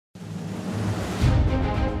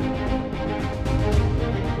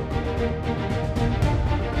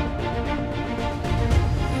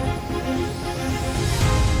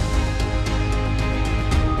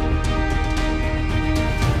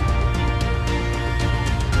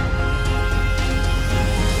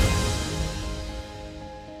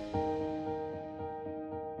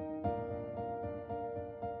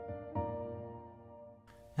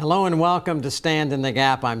Hello and welcome to Stand in the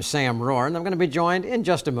Gap. I'm Sam Rohr, and I'm going to be joined in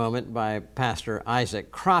just a moment by Pastor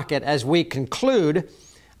Isaac Crockett as we conclude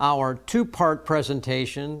our two-part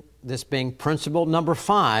presentation, this being principle number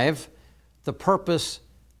 5, the purpose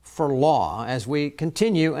for law, as we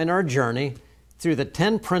continue in our journey through the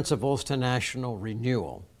 10 principles to national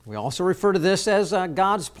renewal. We also refer to this as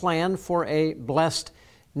God's plan for a blessed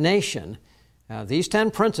nation. These 10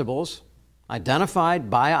 principles, identified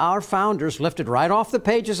by our founders, lifted right off the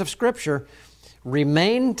pages of Scripture,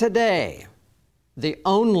 remain today the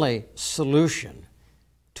only solution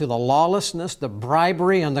to the lawlessness, the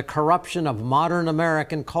bribery, and the corruption of modern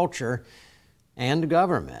American culture and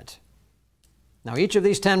government. Now, each of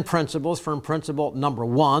these 10 principles, from principle number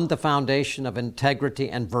 1, the foundation of integrity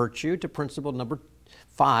and virtue, to principle number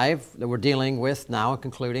 5 that we're dealing with now and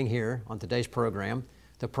concluding here on today's program,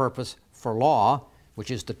 the purpose for law,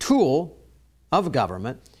 which is the tool of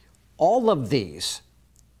government, all of these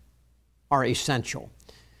are essential.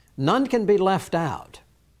 None can be left out.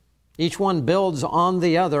 Each one builds on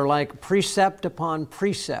the other like precept upon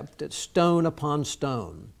precept, stone upon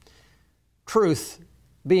stone. Truth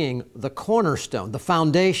being the cornerstone, the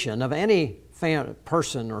foundation of any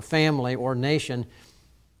person or family or nation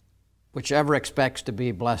whichever expects to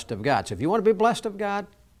be blessed of God. So if you want to be blessed of God,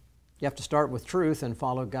 you have to start with truth and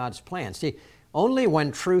follow God's plan. See, only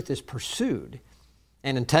when truth is pursued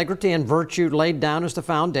and integrity and virtue laid down as the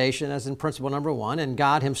foundation, as in principle number 1, and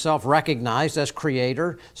God Himself recognized as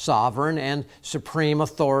Creator, sovereign, and supreme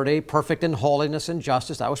authority, perfect in holiness and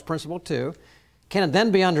justice, that was principle 2, can it then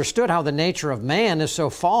be understood how the nature of man is so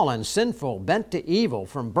fallen, sinful, bent to evil,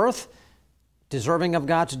 from birth, deserving of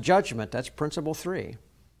God's judgment. That's principle 3.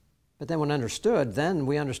 But then when understood, then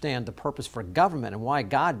we understand the purpose for government and why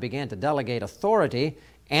God began to delegate authority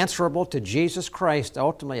answerable to Jesus Christ,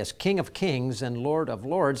 ultimately as King of Kings and Lord of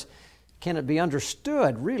Lords. Can it be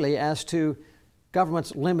understood really as to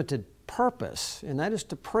government's limited purpose? And that is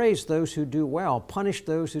to praise those who do well, punish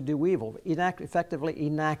those who do evil, effectively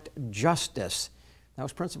enact justice. That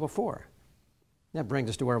was principle 4. That brings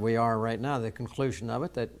us to where we are right now, the conclusion of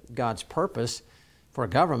it, that God's purpose for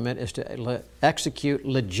government is to execute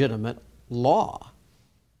legitimate law,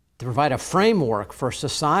 to provide a framework for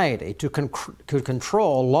society to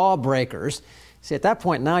control lawbreakers. See, at that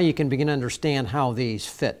point now you can begin to understand how these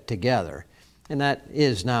fit together. And that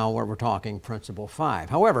is now where we're talking principle 5.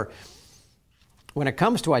 However, when it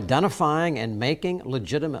comes to identifying and making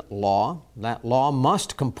legitimate law, that law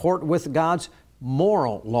must comport with God's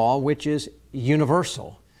moral law, which is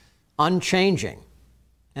universal, unchanging,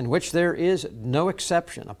 and which there is no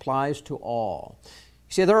exception, applies to all.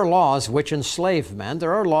 You see, there are laws which enslave men.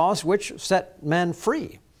 There are laws which set men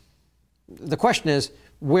free. The question is,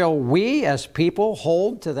 will we as people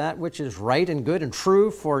hold to that which is right and good and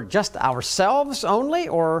true for just ourselves only,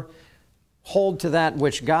 or hold to that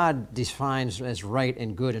which God defines as right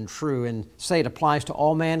and good and true and say it applies to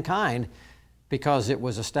all mankind because it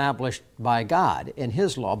was established by God in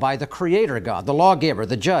His law, by the Creator God, the Lawgiver,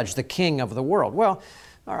 the Judge, the King of the world? Well,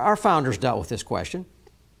 our founders dealt with this question,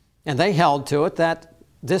 and they held to it that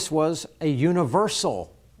this was a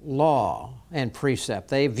universal law and precept.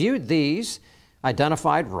 They viewed these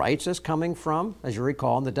identified rights as coming from, as you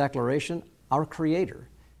recall in the Declaration, our Creator.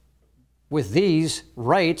 With these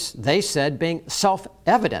rights, they said, being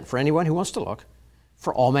self-evident for anyone who wants to look,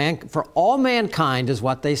 for all mankind is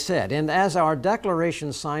what they said. And as our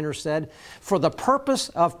Declaration signer said, for the purpose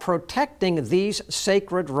of protecting these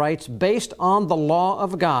sacred rights based on the law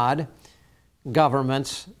of God,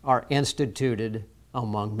 governments are instituted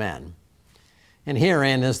among men. And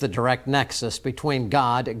herein is the direct nexus between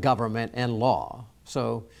God, government, and law.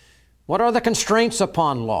 So, what are the constraints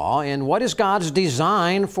upon law, and what is God's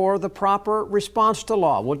design for the proper response to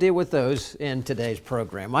law? We'll deal with those in today's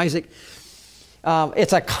program. Isaac,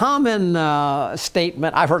 it's a common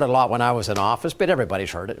statement. I've heard it a lot when I was in office, but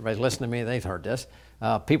everybody's heard it. Everybody's listening to me, they've heard this.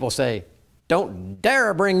 People say, don't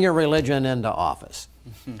dare bring your religion into office.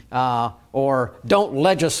 Or don't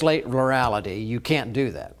legislate morality. You can't do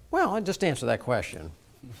that. Well, I just answer that question.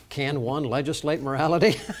 Can one legislate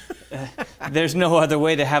morality? There's no other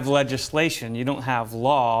way to have legislation. You don't have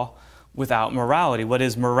law without morality. What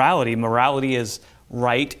is morality? Morality is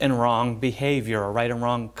right and wrong behavior or right and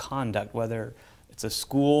wrong conduct, whether it's a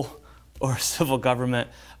school or a civil government.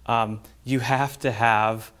 You have to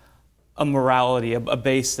have a morality, a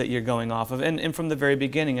base that you're going off of. And from the very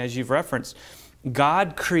beginning, as you've referenced,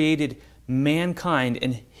 God created mankind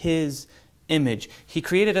in His image. He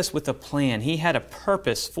created us with a plan. He had a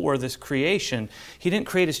purpose for this creation. He didn't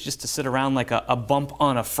create us just to sit around like a bump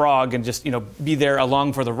on a frog and just, be there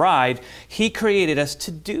along for the ride. He created us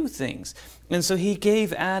to do things. And so he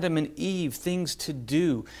gave Adam and Eve things to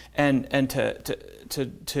do and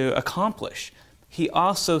to accomplish. He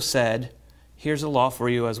also said, here's a law for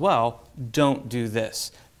you as well, don't do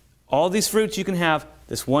this. All these fruits you can have,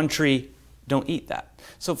 this one tree, don't eat that.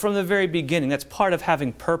 So from the very beginning, that's part of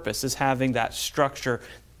having purpose, is having that structure,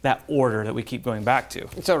 that order that we keep going back to.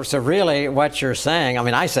 So really what you're saying, I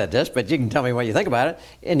mean, I said this, but you can tell me what you think about it.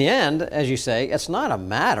 In the end, as you say, it's not a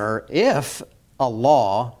matter if a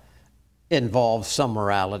law involves some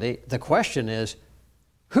morality. The question is,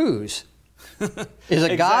 whose? Is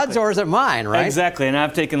it God's or is it mine, right? Exactly. And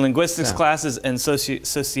I've taken linguistics classes and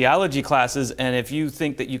sociology classes, and if you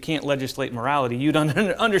think that you can't legislate morality, you don't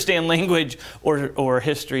understand language or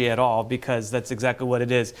history at all, because that's exactly what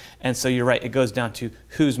it is. And so you're right, it goes down to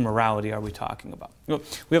whose morality are we talking about.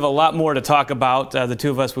 We have a lot more to talk about. The two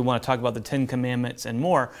of us, we want to talk about the 10 Commandments and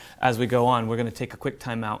more as we go on. We're going to take a quick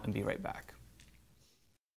time out and be right back.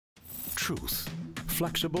 Truth,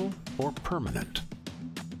 flexible or permanent?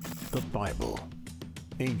 The Bible,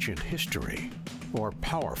 ancient history, or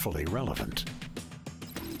powerfully relevant?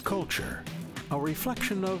 Culture, a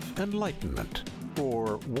reflection of enlightenment,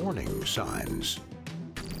 or warning signs?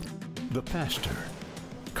 The pastor,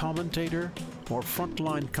 commentator, or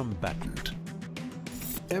frontline combatant?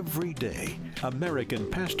 Every day, American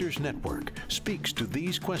Pastors Network speaks to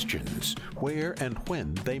these questions where and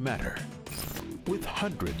when they matter. With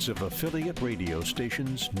hundreds of affiliate radio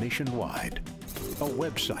stations nationwide, a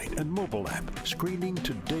website and mobile app screening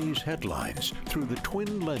today's headlines through the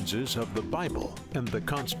twin lenses of the Bible and the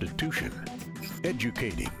Constitution,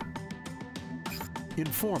 educating,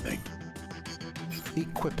 informing,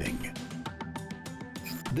 equipping.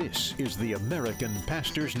 This is the American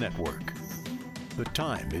Pastors Network. The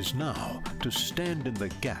time is now to stand in the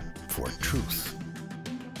gap for truth.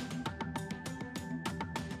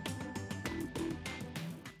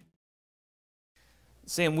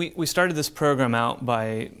 Sam, we started this program out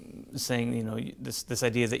by saying, you know, this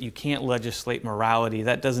idea that you can't legislate morality.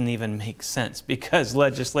 That doesn't even make sense, because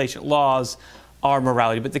legislation, laws are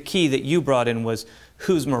morality. But the key that you brought in was,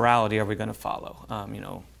 whose morality are we going to follow? You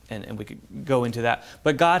know, and we could go into that.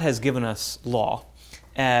 But God has given us law.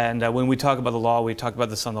 And when we talk about the law, we talked about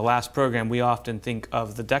this on the last program, we often think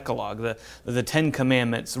of the Decalogue, the 10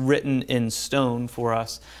 Commandments written in stone for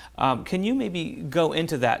us. Can you maybe go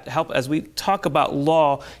into that? As we talk about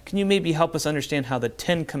law, can you maybe help us understand how the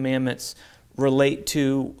 10 Commandments relate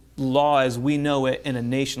to law as we know it in a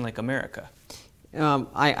nation like America?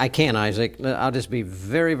 I can, Isaac. I'll just be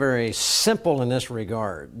very, very simple in this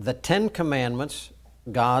regard. The 10 Commandments,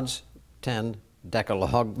 God's 10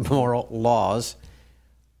 Decalogue moral laws,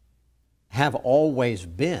 have always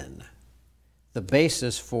been the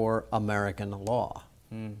basis for American law.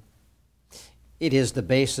 It is the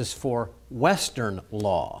basis for Western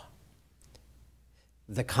law.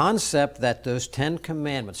 The concept that those 10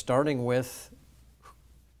 Commandments, starting with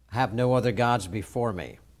have no other gods before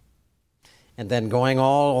me, and then going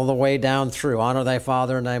all the way down through honor thy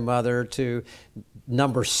father and thy mother, to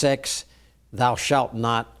number 6, thou shalt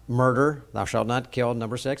not murder, thou shalt not kill,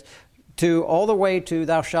 number 6, to all the way to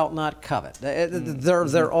thou shalt not covet.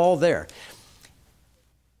 They're all there.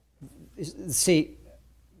 See,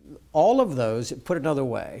 all of those, put another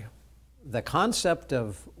way, the concept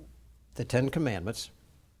of the 10 Commandments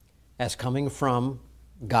as coming from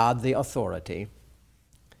God the authority,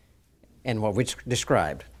 and what we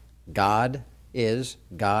described, God is,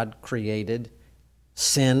 God created,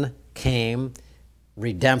 sin came,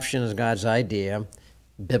 redemption is God's idea,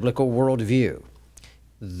 biblical worldview.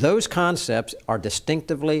 Those concepts are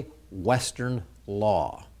distinctively Western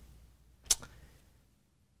law.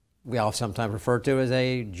 We all sometimes refer to as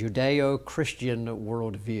a Judeo-Christian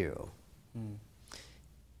worldview.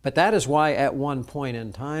 But that is why at one point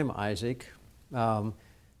in time, Isaac, the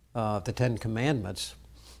 10 Commandments,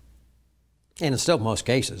 and in still most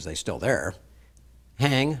cases, they're still there,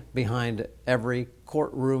 hang behind every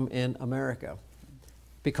courtroom in America,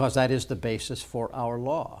 because that is the basis for our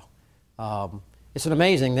law. It's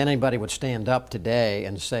amazing that anybody would stand up today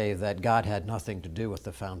and say that God had nothing to do with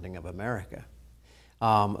the founding of America.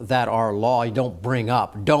 That our law, you don't bring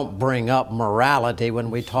up morality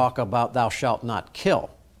when we talk about thou shalt not kill.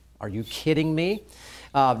 Are you kidding me?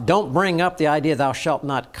 Don't bring up the idea thou shalt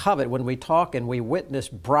not covet when we talk and we witness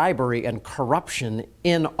bribery and corruption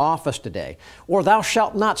in office today. Or thou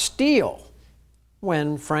shalt not steal,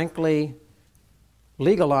 when frankly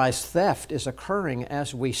legalized theft is occurring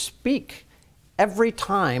as we speak. Every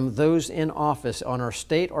time those in office on our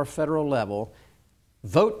state or federal level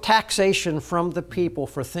vote taxation from the people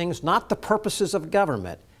for things not the purposes of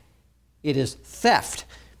government, it is theft.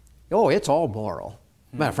 Oh, it's all moral.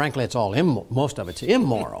 Well, frankly, it's all most of it's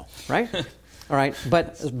immoral, right? All right,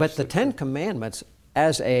 but the Ten Commandments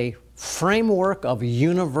as a framework of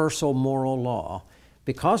universal moral law,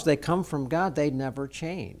 because they come from God, they never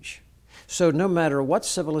change. So no matter what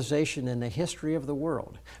civilization in the history of the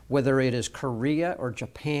world, whether it is Korea or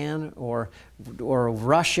Japan or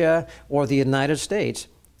Russia or the United States,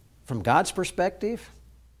 from God's perspective,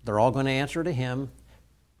 they're all going to answer to Him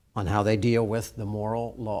on how they deal with the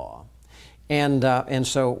moral law. And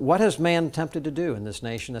so what has man attempted to do in this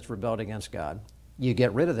nation that's rebelled against God? You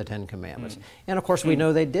get rid of the Ten Commandments. And of course, we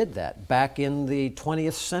know they did that back in the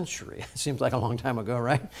 20th century. It seems like a long time ago,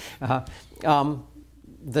 right?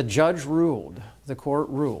 The judge ruled, the court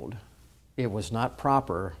ruled, it was not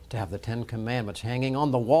proper to have the Ten Commandments hanging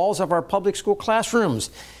on the walls of our public school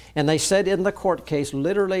classrooms. And they said in the court case,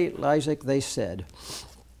 literally, Isaac, they said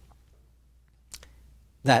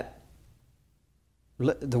that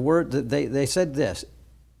they said this: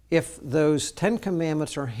 if those Ten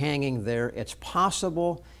Commandments are hanging there, it's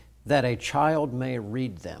possible that a child may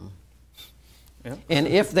read them. Yeah. And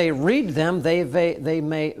if they read them, they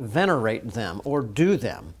may venerate them or do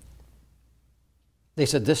them. They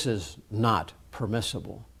said this is not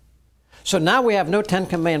permissible. So now we have no Ten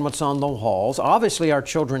Commandments on the walls. Obviously, our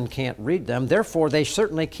children can't read them. Therefore, they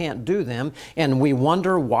certainly can't do them. And we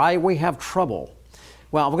wonder why we have trouble.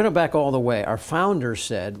 Well, we're going to back all the way. Our founder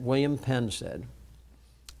said, William Penn said,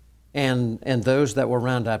 and those that were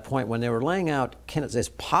around that point, when they were laying out, is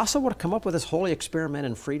it possible to come up with this holy experiment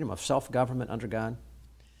in freedom of self-government under God?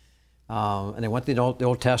 And they went to the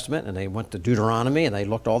Old Testament, and they went to Deuteronomy, and they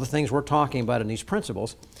looked at all the things we're talking about in these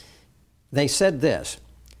principles. They said this,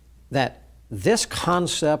 that this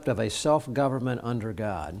concept of a self-government under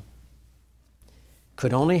God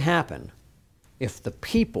could only happen if the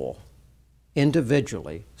people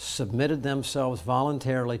individually submitted themselves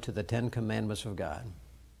voluntarily to the Ten Commandments of God.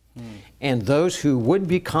 And those who would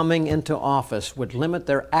be coming into office would limit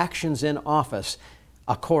their actions in office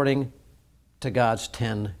according to God's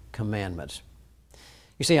Ten Commandments.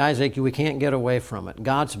 You see, Isaac, we can't get away from it.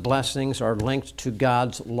 God's blessings are linked to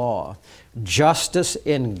God's law. Justice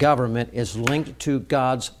in government is linked to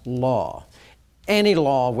God's law. Any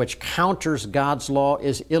law which counters God's law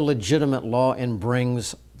is illegitimate law and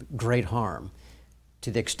brings great harm.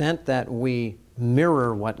 To the extent that we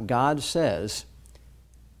mirror what God says,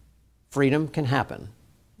 freedom can happen,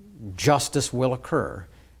 justice will occur,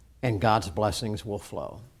 and God's blessings will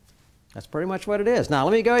flow. That's pretty much what it is. Now,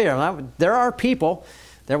 let me go here. There are people.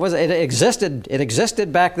 It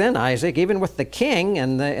existed back then, Isaac, even with the king,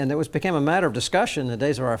 and it became a matter of discussion in the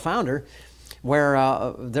days of our founder,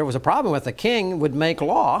 where there was a problem with the king would make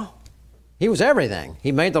law. He was everything.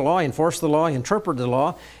 He made the law, he enforced the law, he interpreted the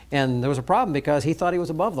law, and there was a problem because he thought he was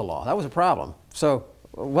above the law. That was a problem. So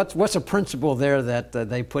what's a principle there that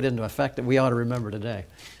they put into effect that we ought to remember today?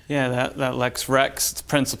 Yeah, that Lex Rex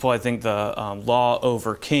principle, I think the law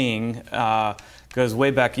over king, goes way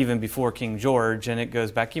back even before King George, and it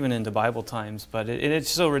goes back even into Bible times. But it's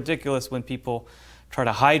so ridiculous when people try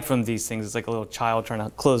to hide from these things. It's like a little child trying to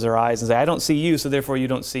close their eyes and say, I don't see you, so therefore you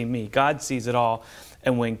don't see me. God sees it all.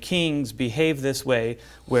 And when kings behave this way,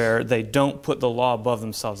 where they don't put the law above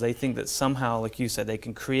themselves, they think that somehow, like you said, they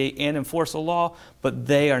can create and enforce a law, but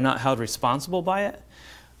they are not held responsible by it.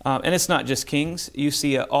 And it's not just kings. You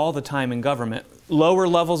see it all the time in government. Lower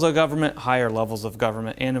levels of government, higher levels of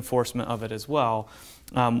government, and enforcement of it as well,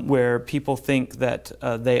 where people think that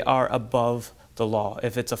they are above the law.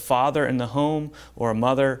 If it's a father in the home or a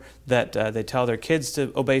mother that they tell their kids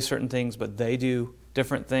to obey certain things, but they do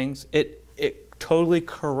different things, it totally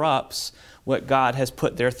corrupts what God has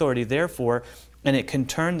put their authority there for, and it can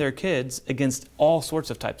turn their kids against all sorts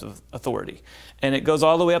of types of authority. And it goes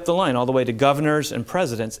all the way up the line, all the way to governors and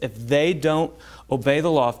presidents. If they don't obey the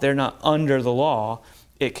law, if they're not under the law,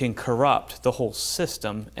 it can corrupt the whole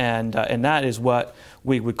system. And that is what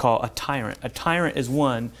we would call a tyrant. A tyrant is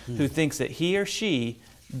one who thinks that he or she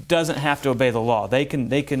doesn't have to obey the law. They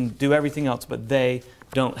can do everything else, but they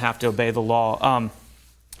don't have to obey the law.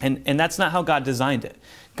 And that's not how God designed it.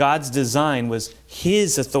 God's design was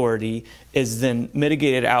His authority is then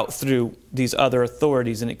mitigated out through these other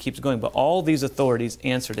authorities, and it keeps going. But all these authorities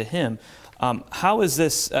answer to Him. How is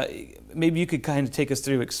this? Maybe you could kind of take us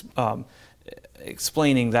through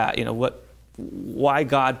explaining that. You know, why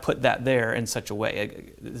God put that there in such a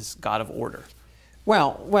way, this God of order.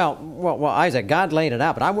 Well, Isaac, God laid it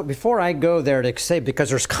out. But before I go there to say, because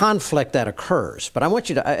there's conflict that occurs, but I want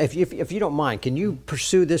you to, if you don't mind, can you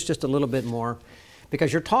pursue this just a little bit more?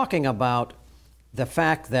 Because you're talking about the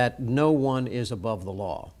fact that no one is above the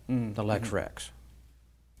law, the Lex Rex.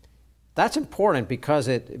 That's important because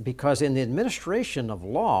in the administration of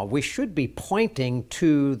law, we should be pointing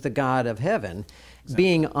to the God of heaven,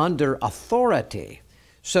 being under authority.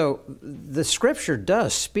 So the Scripture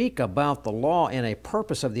does speak about the law and a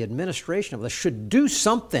purpose of the administration of it should do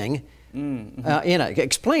something.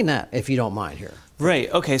 Explain that, if you don't mind here.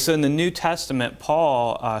 Right. Okay. So in the New Testament,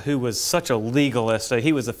 Paul, who was such a legalist,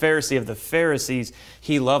 he was a Pharisee of the Pharisees.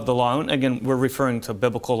 He loved the law. And again, we're referring to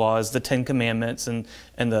biblical laws, the Ten Commandments and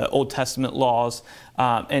the Old Testament laws.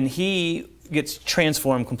 And he gets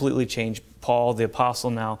transformed, completely changed. Paul, the apostle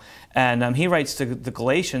now, and he writes to the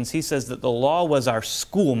Galatians. He says that the law was our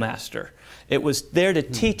schoolmaster. It was there to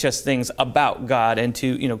teach us things about God and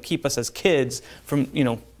to keep us as kids from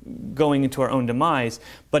going into our own demise.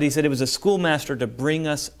 But he said it was a schoolmaster to bring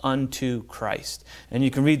us unto Christ. And you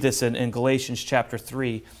can read this in Galatians chapter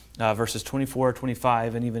 3, verses 24,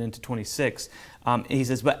 25, and even into 26. He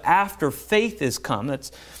says, but after faith is come,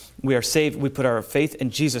 we are saved, we put our faith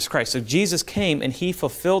in Jesus Christ. So Jesus came and he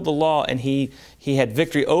fulfilled the law and he had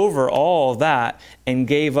victory over all that and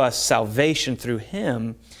gave us salvation through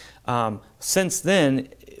him. Since then,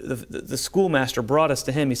 the schoolmaster brought us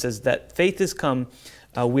to him. He says that faith has come,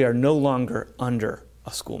 we are no longer under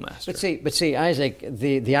a schoolmaster. But see, Isaac,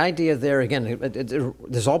 the idea there, again,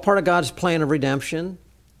 this is all part of God's plan of redemption.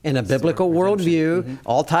 In a biblical worldview,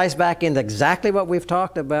 all ties back into exactly what we've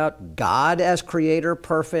talked about. God as creator,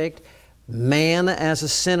 perfect. Man as a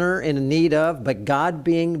sinner in need of, but God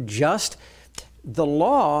being just. The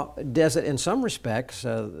law does it in some respects.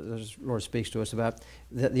 The Lord speaks to us about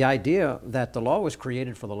the idea that the law was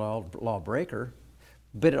created for the lawbreaker.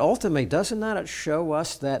 But it ultimately, doesn't that show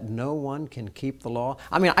us that no one can keep the law?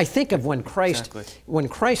 I mean, I think of when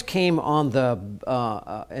Christ came on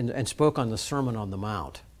and spoke on the Sermon on the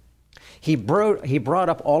Mount. He brought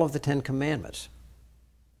up all of the Ten Commandments.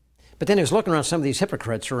 But then he was looking around some of these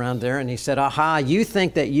hypocrites around there, and he said, aha, you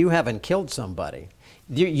think that you haven't killed somebody.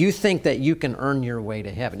 You think that you can earn your way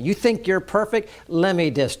to heaven. You think you're perfect? Let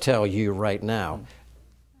me just tell you right now.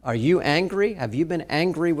 Are you angry? Have you been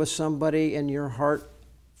angry with somebody in your heart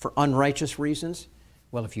for unrighteous reasons?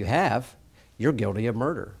 Well, if you have, you're guilty of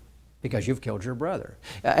murder, because you've killed your brother.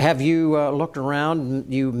 Have you looked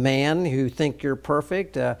around, you man who think you're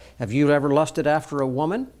perfect? Have you ever lusted after a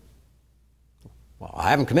woman? Well, I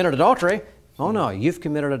haven't committed adultery. Oh no, you've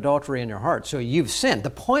committed adultery in your heart, so you've sinned. The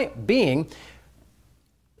point being,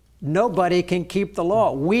 nobody can keep the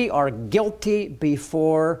law. We are guilty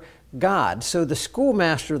before God. So the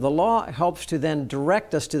schoolmaster of the law helps to then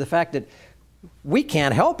direct us to the fact that we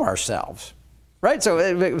can't help ourselves. Right,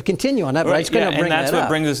 so continue on that. Right, and that's what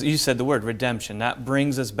brings us. You said the word redemption. That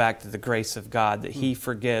brings us back to the grace of God, that He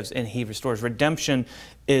forgives and He restores. Redemption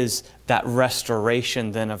is that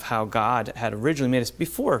restoration then of how God had originally made us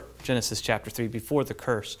before Genesis chapter 3, before the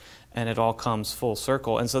curse, and it all comes full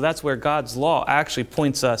circle. And so that's where God's law actually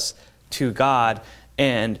points us to God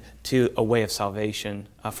and to a way of salvation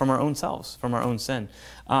from our own selves, from our own sin.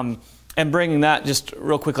 And bringing that just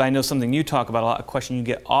real quickly, I know something you talk about a lot, a question you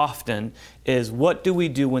get often is, what do we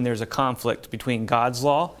do when there's a conflict between God's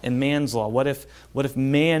law and man's law? What if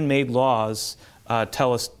man-made laws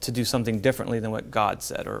tell us to do something differently than what God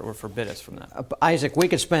said or forbid us from that? Isaac, we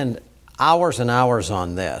could spend hours and hours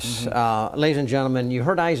on this. Ladies and gentlemen, you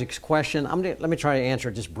heard Isaac's question. Let me try to answer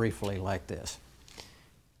it just briefly like this.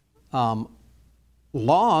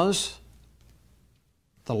 Laws,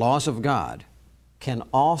 the laws of God, can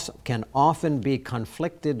often be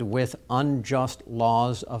conflicted with unjust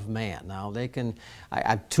laws of man. Now,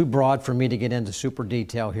 I'm too broad for me to get into super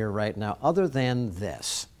detail here right now, other than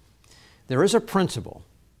this. There is a principle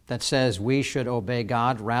that says we should obey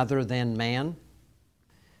God rather than man.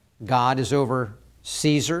 God is over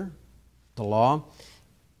Caesar, the law.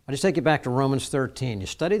 I'll just take you back to Romans 13. You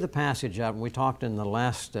study the passage out, and we talked in the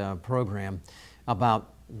last program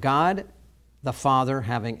about God the Father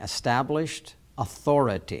having established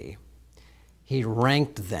authority. He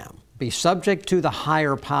ranked them. Be subject to the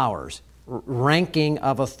higher powers. Ranking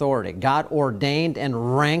of authority. God ordained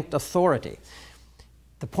and ranked authority.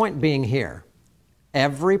 The point being here,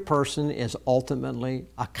 every person is ultimately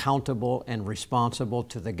accountable and responsible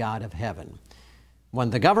to the God of heaven. When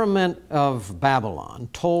the government of Babylon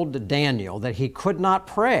told Daniel that he could not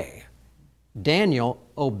pray, Daniel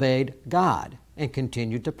obeyed God and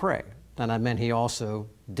continued to pray. And that meant he also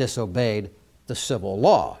disobeyed the civil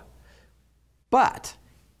law. But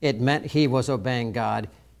it meant he was obeying God.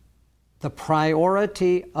 The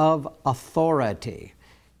priority of authority.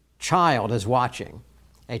 Child is watching.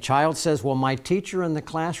 A child says, well, my teacher in the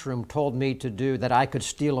classroom told me to do that I could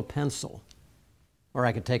steal a pencil. Or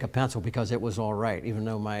I could take a pencil because it was all right, even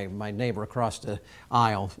though my neighbor across the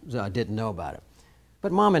aisle didn't know about it.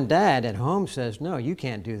 But mom and dad at home says, no, you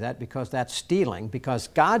can't do that because that's stealing, because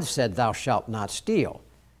God said thou shalt not steal.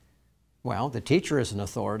 Well, the teacher is an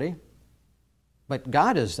authority, but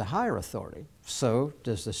God is the higher authority. So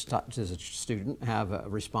does a student have a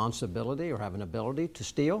responsibility or have an ability to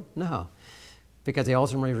steal? No, because they're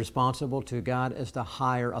ultimately responsible to God as the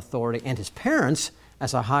higher authority and his parents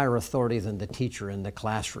as a higher authority than the teacher in the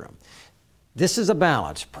classroom. This is a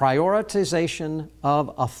balance. Prioritization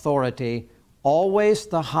of authority. Always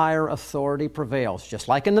the higher authority prevails, just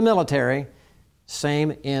like in the military,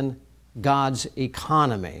 same in God's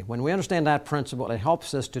economy. When we understand that principle, it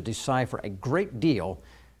helps us to decipher a great deal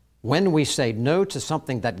when we say no to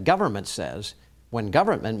something that government says, when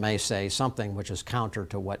government may say something which is counter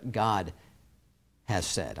to what God has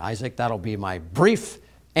said. Isaac, that'll be my brief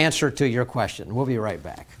answer to your question. We'll be right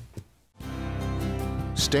back.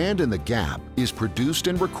 Stand in the Gap is produced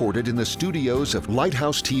and recorded in the studios of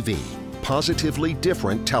Lighthouse TV, positively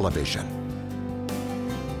different television.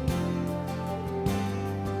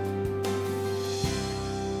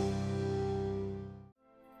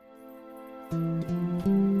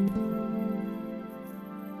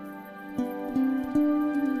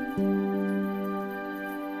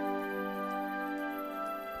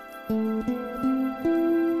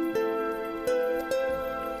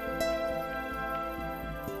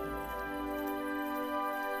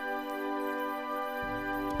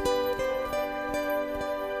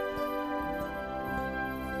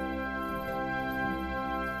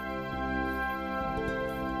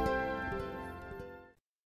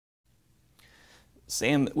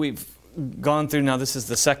 Sam, we've gone through now, this is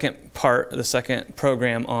the second part, the second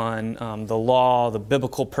program on the law, the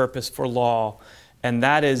biblical purpose for law, and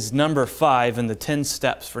that is number 5 in the 10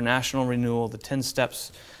 steps for national renewal, the 10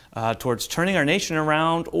 steps towards turning our nation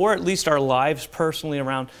around, or at least our lives personally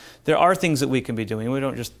around. There are things that we can be doing. We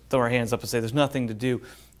don't just throw our hands up and say there's nothing to do.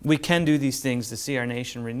 We can do these things to see our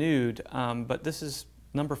nation renewed, but this is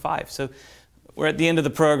number 5. So we're at the end of the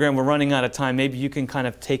program, we're running out of time. Maybe you can kind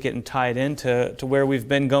of take it and tie it into where we've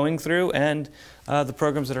been going through and the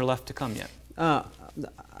programs that are left to come yet.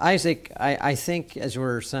 Isaac, I think, as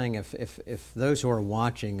we're saying, if those who are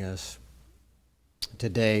watching us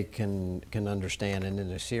today can understand, and in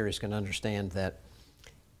the series can understand, that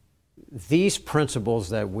these principles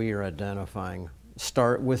that we are identifying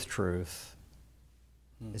start with truth.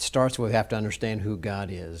 It starts with we have to understand who God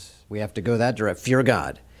is. We have to go that direct, fear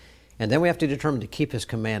God. And then we have to determine to keep his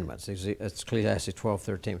commandments. Ecclesiastes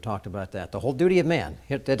 12:13 talked about that. The whole duty of man.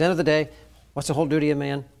 At the end of the day, what's the whole duty of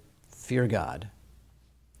man? Fear God.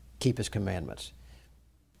 Keep his commandments.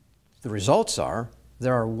 The results are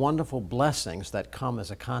there are wonderful blessings that come as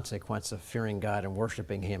a consequence of fearing God and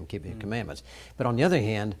worshiping him, keeping his commandments. But on the other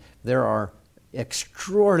hand, there are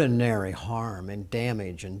extraordinary harm and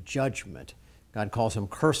damage and judgment. God calls them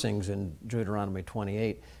cursings in Deuteronomy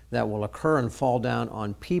 28 that will occur and fall down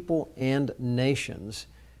on people and nations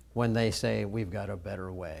when they say, we've got a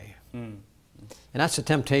better way. And that's the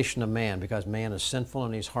temptation of man, because man is sinful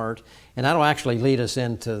in his heart. And that'll actually lead us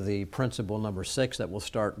into the principle number 6 that we'll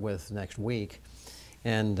start with next week.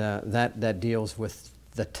 And that deals with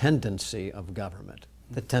the tendency of government,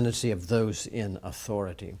 the tendency of those in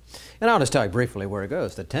authority. And I'll just tell you briefly where it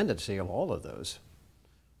goes. The tendency of all of those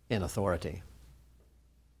in authority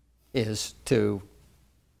is to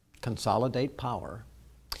consolidate power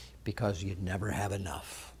because you never have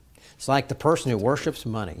enough. It's like the person who worships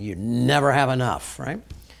money. You never have enough, right?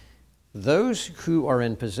 Those who are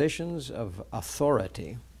in positions of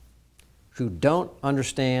authority, who don't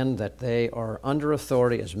understand that they are under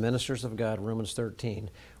authority as ministers of God, Romans 13,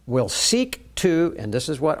 will seek to, and this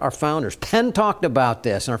is what our founders, Penn talked about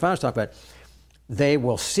this, and our founders talked about it, they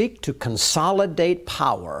will seek to consolidate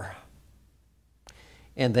power,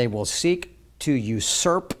 and they will seek to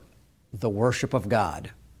usurp the worship of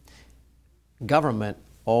God. Government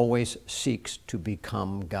always seeks to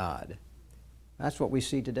become God. That's what we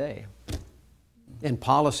see today in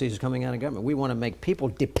policies coming out of government. We want to make people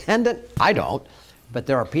dependent. I don't, but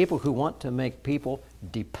there are people who want to make people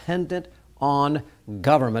dependent on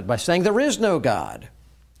government by saying there is no God.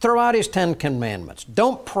 Throw out his 10 commandments.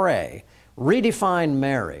 Don't pray. Redefine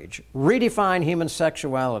marriage. Redefine human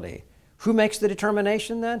sexuality. Who makes the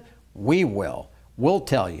determination then? We will. We'll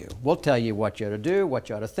tell you. We'll tell you what you ought to do, what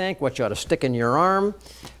you ought to think, what you ought to stick in your arm.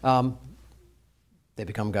 They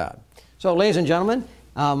become God. So, ladies and gentlemen,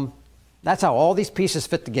 that's how all these pieces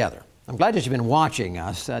fit together. I'm glad that you've been watching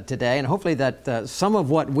us today, and hopefully that some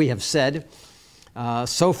of what we have said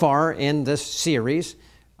so far in this series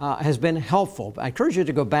has been helpful. I encourage you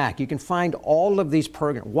to go back. You can find all of these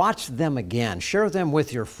programs. Watch them again. Share them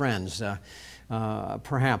with your friends.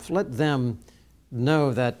 Perhaps let them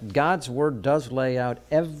know that God's Word does lay out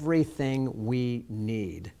everything we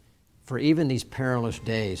need for even these perilous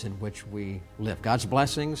days in which we live. God's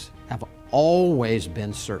blessings have always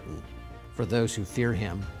been certain for those who fear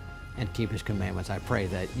Him and keep His commandments. I pray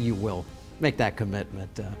that you will make that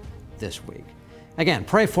commitment this week. Again,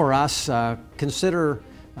 pray for us. Consider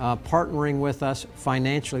partnering with us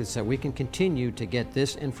financially so that we can continue to get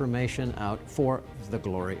this information out for the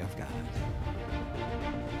glory of God.